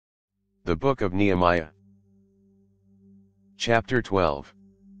The Book of Nehemiah. Chapter 12.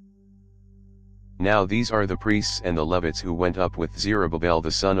 Now these are the priests and the Levites who went up with Zerubbabel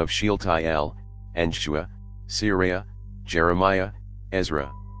the son of Shealtiel, and Shua, Seraiah, Jeremiah,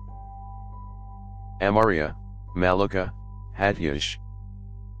 Ezra, Amariah, Malluchah, Hattush,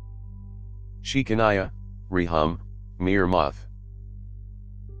 Shechaniah, Rehum, Meremoth,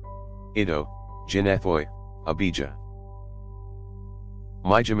 Iddo, Ginnethoi, Abijah,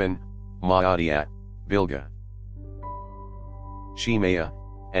 Mijamin, Maadiat, Bilgah, Shemaiah,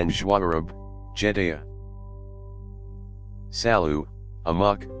 and Joarib, Jedaiah, Sallu,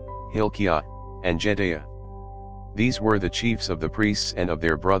 Amok, Hilkiah, and Jedaiah. These were the chiefs of the priests and of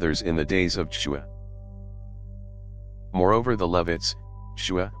their brothers in the days of Shua. Moreover the Levites,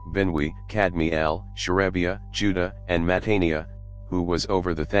 Shua, Binwi, Kadmiel, Sherebiah, Judah, and Mattaniah, who was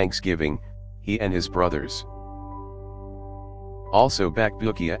over the thanksgiving, he and his brothers. Also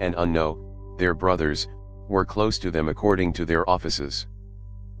Bakbukiah and Unno, their brothers, were close to them according to their offices.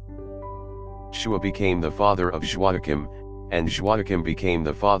 Shua became the father of Joachim, and Joachim became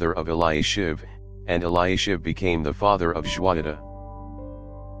the father of Eliashib, and Eliashib became the father of Joiada.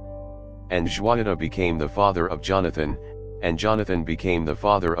 And Joiada became the father of Jonathan, and Jonathan became the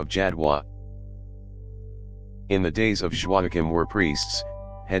father of Jaddua. In the days of Joachim were priests,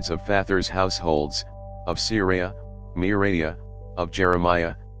 heads of Father's households, of Seraiah, Meraiah, of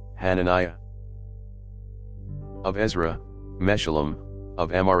Jeremiah, Hananiah, of Ezra, Meshullam,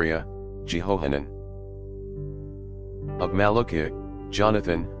 of Amariah, Jehohanan, of Malluchah,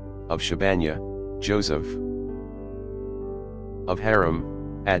 Jonathan, of Shebaniah, Joseph, of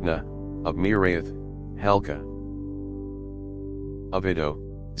Haram, Adnah, of Meraioth, Helkah, of Iddo,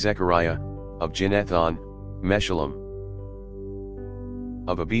 Zechariah, of Ginnethon, Meshullam,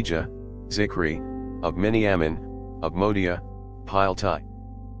 of Abijah, Zichri, of Miniamin, of Modiah, Piltai,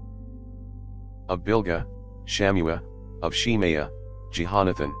 of Bilgah, Shammua, of Shemaiah,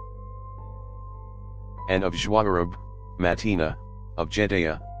 Jehonathan, and of Joarib, Mattina, of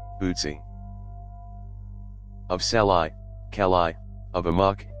Jedaiah, Uzzi, of Salai, Kalai, of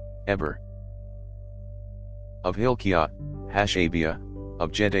Amok, Eber, of Hilkiah, Hashabiah,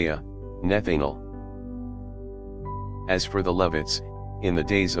 of Jedaiah, Nethanel. As for the Levites, in the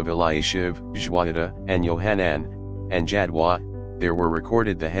days of Eliashib, Joiada, and Johanan, and Jaddua, there were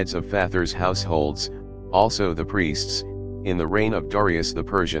recorded the heads of Father's households, also the priests, in the reign of Darius the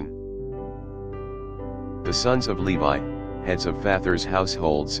Persian. The sons of Levi, heads of Father's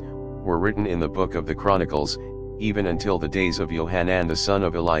households, were written in the book of the Chronicles, even until the days of Johanan the son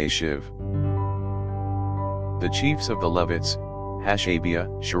of Eliashib. The chiefs of the Levites,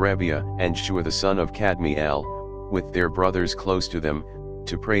 Hashabiah, Sherebiah, and Shua the son of Kadmiel, with their brothers close to them,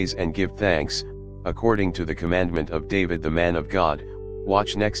 to praise and give thanks, according to the commandment of David the man of God,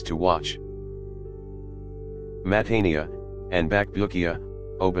 watch next to watch. Mattaniah, and Bakbukiah,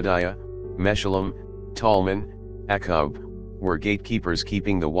 Obadiah, Meshullam, Talman, Akkub, were gatekeepers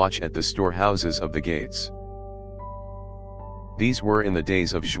keeping the watch at the storehouses of the gates. These were in the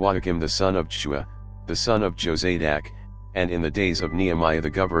days of Joachim the son of Shua, the son of Josadak, and in the days of Nehemiah the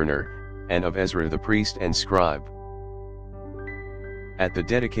governor, and of Ezra the priest and scribe. At the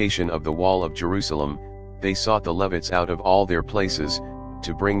dedication of the wall of Jerusalem, they sought the Levites out of all their places,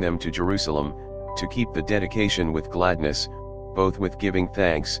 to bring them to Jerusalem, to keep the dedication with gladness, both with giving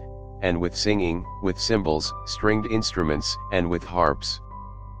thanks, and with singing, with cymbals, stringed instruments, and with harps.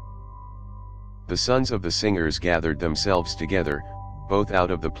 The sons of the singers gathered themselves together, both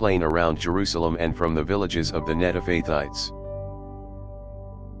out of the plain around Jerusalem and from the villages of the Netophathites.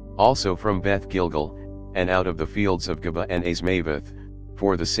 Also from Beth Gilgal, and out of the fields of Geba and Azmaveth,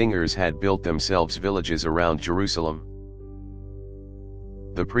 for the singers had built themselves villages around Jerusalem.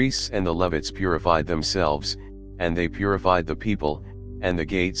 The priests and the Levites purified themselves, and they purified the people, and the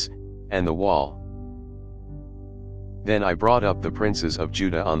gates, and the wall. Then I brought up the princes of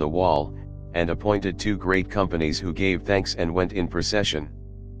Judah on the wall, and appointed 2 great companies who gave thanks and went in procession.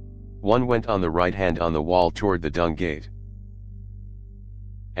 One went on the right hand on the wall toward the dung gate.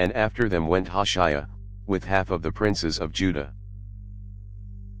 And after them went Hoshea, with half of the princes of Judah,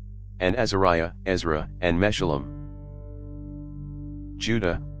 and Azariah, Ezra, and Meshullam.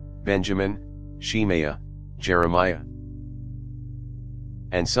 Judah, Benjamin, Shemaiah, Jeremiah,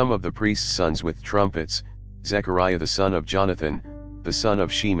 and some of the priests' sons with trumpets, Zechariah the son of Jonathan, the son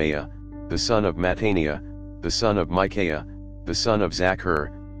of Shemaiah, the son of Mattaniah, the son of Micaiah, the son of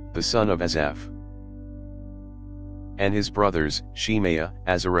Zachar, the son of Asaph. And his brothers, Shemaiah,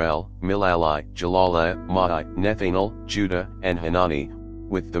 Azarel, Milalai, Jalali, Maai, Nethanel, Judah, and Hanani,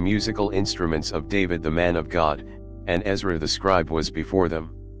 with the musical instruments of David the man of God, and Ezra the scribe was before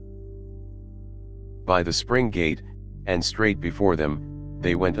them. by the spring gate, and straight before them,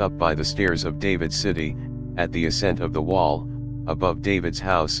 they went up by the stairs of David's city, at the ascent of the wall, above David's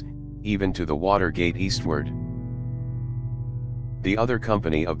house, even to the water gate eastward. The other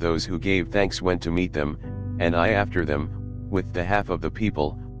company of those who gave thanks went to meet them, and I after them, with the half of the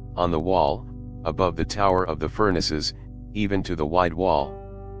people, on the wall, above the tower of the furnaces, even to the wide wall.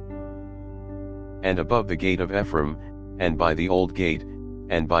 And above the gate of Ephraim, and by the old gate,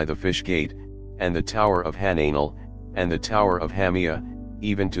 and by the fish gate, and the tower of Hananel, and the tower of Hamiah,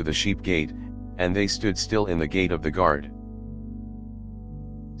 even to the sheep gate, and they stood still in the gate of the guard.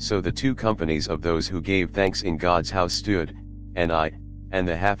 So the two companies of those who gave thanks in God's house stood, and I, and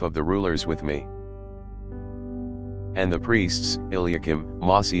the half of the rulers with me. And the priests, Eliakim,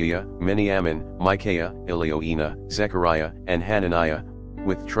 Maaseiah, Miniamin, Micaiah, Elioenah, Zechariah, and Hananiah,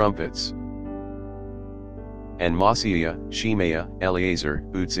 with trumpets. And Maaseiah, Shemaiah, Eleazar,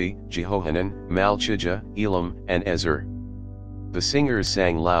 Uzzi, Jehohanan, Malchijah, Elam, and Ezer. The singers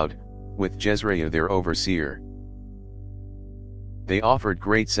sang loud, with Jezreiah their overseer. They offered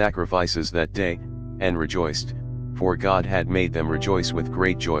great sacrifices that day, and rejoiced, for God had made them rejoice with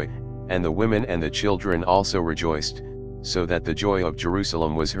great joy, and the women and the children also rejoiced, so that the joy of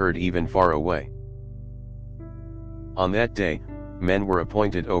Jerusalem was heard even far away. On that day, men were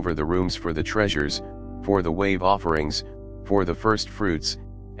appointed over the rooms for the treasures, for the wave offerings, for the first fruits,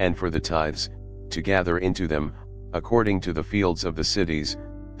 and for the tithes, to gather into them, according to the fields of the cities,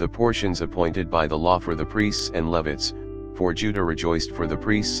 the portions appointed by the law for the priests and Levites, for Judah rejoiced for the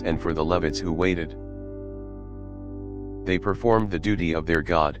priests and for the Levites who waited. They performed the duty of their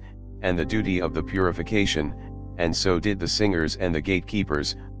God, and the duty of the purification, and so did the singers and the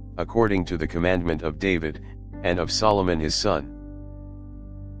gatekeepers, according to the commandment of David, and of Solomon his son.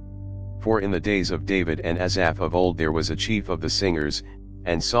 For in the days of David and Asaph of old there was a chief of the singers,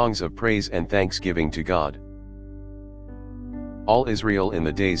 and songs of praise and thanksgiving to God. All Israel in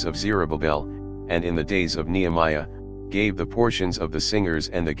the days of Zerubbabel, and in the days of Nehemiah, gave the portions of the singers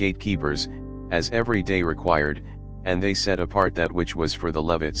and the gatekeepers, as every day required, and they set apart that which was for the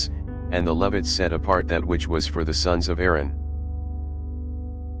Levites, and the Levites set apart that which was for the sons of Aaron.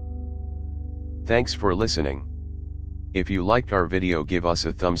 Thanks for listening. If you liked our video, give us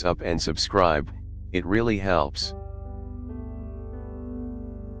a thumbs up and subscribe, it really helps.